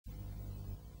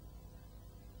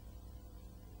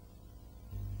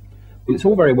It's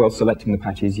all very well selecting the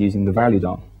patches using the value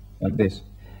dial, like this.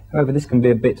 However, this can be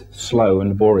a bit slow and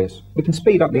laborious. We can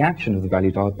speed up the action of the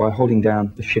value dial by holding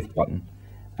down the Shift button,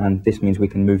 and this means we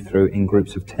can move through in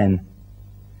groups of 10.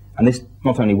 And this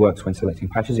not only works when selecting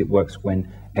patches, it works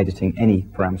when editing any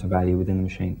parameter value within the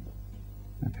machine.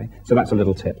 Okay, so that's a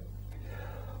little tip.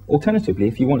 Alternatively,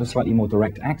 if you want a slightly more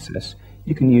direct access,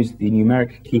 you can use the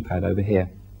numeric keypad over here.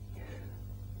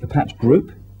 The patch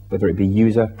group, whether it be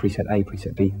user, preset A,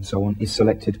 preset B, and so on, is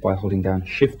selected by holding down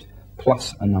Shift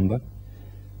plus a number.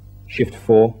 Shift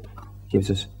 4 gives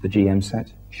us the GM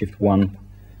set, Shift 1,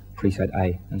 preset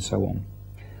A, and so on.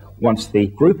 Once the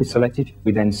group is selected,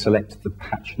 we then select the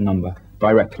patch number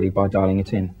directly by dialing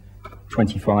it in.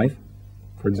 25,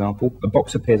 for example, a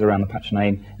box appears around the patch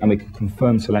name, and we can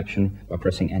confirm selection by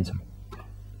pressing Enter.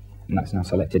 And that's now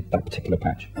selected that particular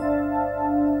patch.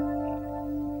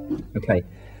 Okay,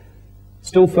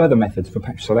 still further methods for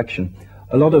patch selection.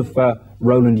 A lot of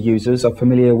Roland users are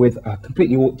familiar with a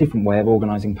completely different way of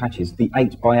organizing patches, the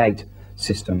 8x8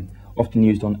 system, often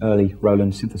used on early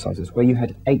Roland synthesizers, where you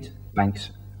had 8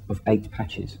 banks of 8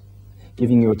 patches,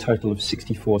 giving you a total of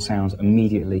 64 sounds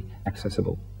immediately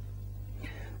accessible.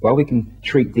 Well, we can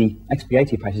treat the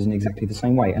XP80 patches in exactly the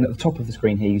same way, and at the top of the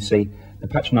screen here you see the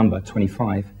patch number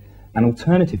 25. An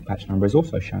alternative patch number is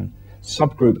also shown,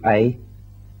 subgroup A,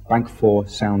 bank 4,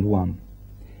 sound 1.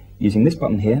 Using this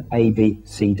button here, A, B,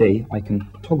 C, D, I can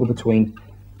toggle between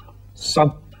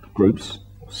subgroups,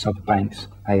 or sub-banks,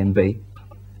 A and B,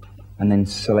 and then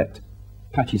select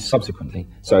patches subsequently.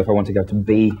 So if I want to go to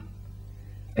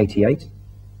B88,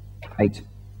 8,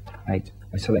 8,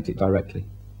 I select it directly.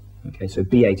 Okay, so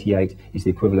B88 is the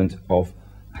equivalent of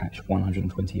patch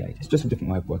 128. It's just a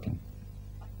different way of working.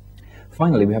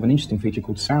 Finally, we have an interesting feature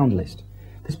called Sound List.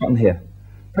 This button here,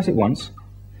 press it once,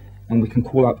 and we can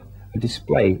call up a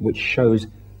display which shows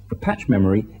the patch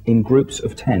memory in groups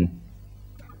of 10.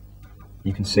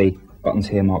 You can see buttons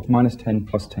here marked -10,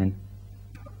 +10.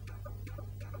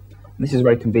 And this is a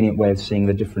very convenient way of seeing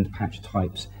the different patch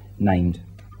types named.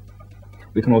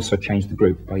 We can also change the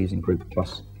group by using group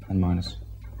plus and minus.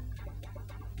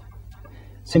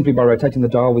 Simply by rotating the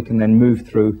dial, we can then move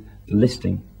through the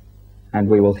listing, and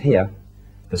we will hear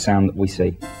the sound that we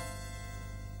see.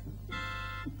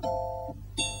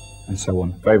 And so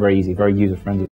on. Very, very easy, very user-friendly.